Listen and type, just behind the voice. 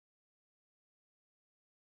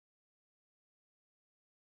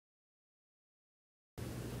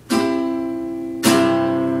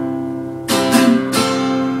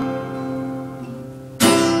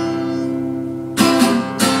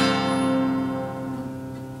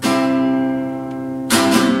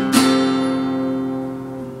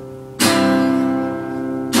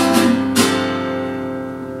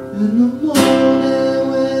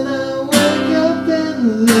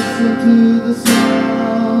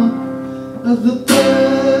of the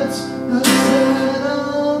birds that sat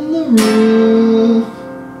on the roof.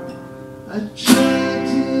 I try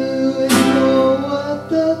to ignore what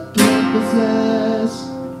the paper says,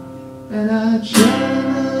 and I try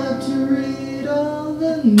not to read all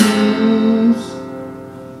the news.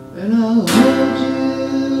 And I'll hold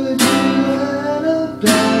you if you had a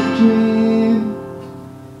bad dream,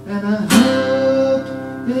 and I hope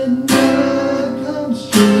it never comes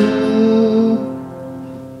true.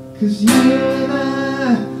 'Cause you and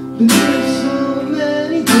I believe so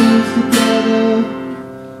many things together,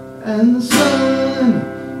 and the sun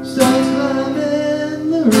starts climbing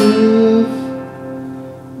the roof.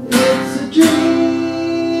 It's a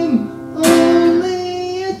dream, only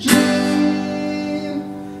a dream,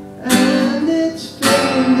 and it's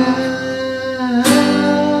fading now,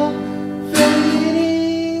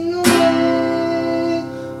 fading away.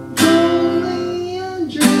 Only a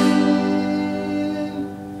dream,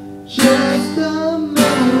 just a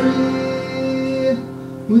memory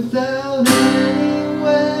without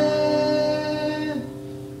anywhere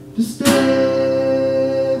to stay.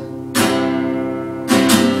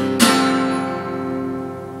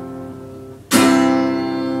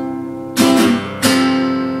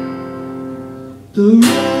 The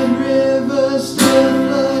Red River still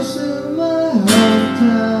flows through my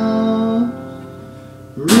hometown,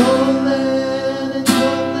 rolling and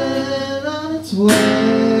tumbling on its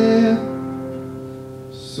way,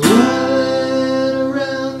 swirling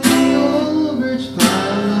around the old bridge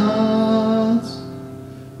pylons,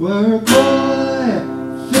 where a boy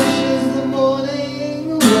fishes the morning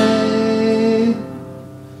away.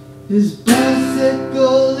 His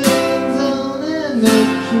bicycle leans on an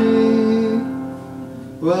oak tree,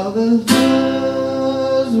 while the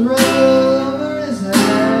stars roll over his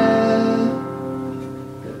head.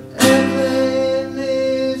 The airplane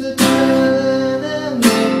leaves a trail in an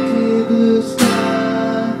empty blue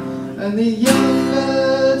sky, and the young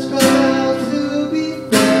birds call out to be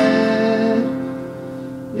fed.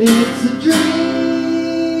 It's a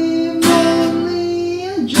dream, only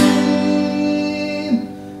a dream,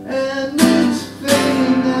 and it's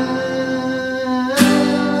fading now,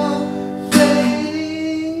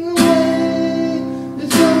 fading away.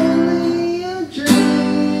 It's only a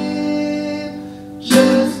dream,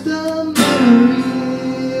 just a memory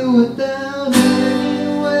without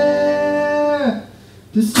anywhere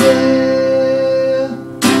to stay.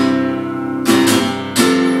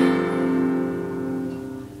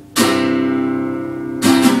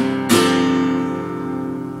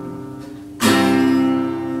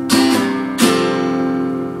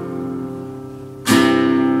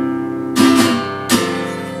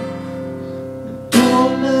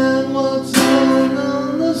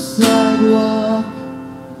 Sidewalk,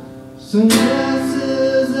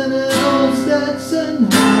 sunglasses and an old Stetson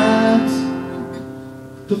hat.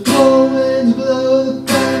 The cold winds blow the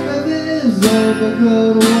back of his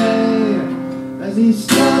overcoat away as he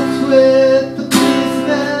stops with the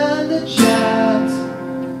policeman to chat.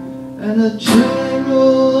 And the train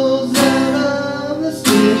rolls out of the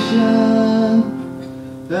station.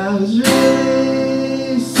 That was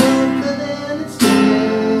really something in its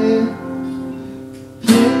day,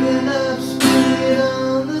 picking up speed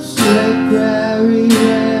on the straight prairie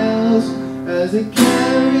rails as it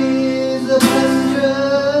carries the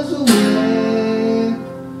passengers away.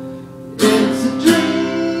 It's a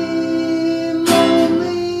dream,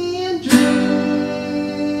 only a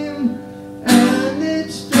dream, and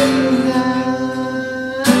it's fading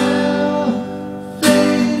now,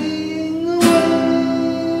 fading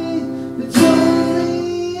away. It's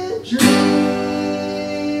only a dream,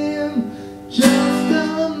 just a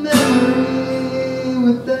memory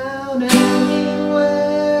without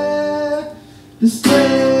anywhere to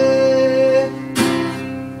stay.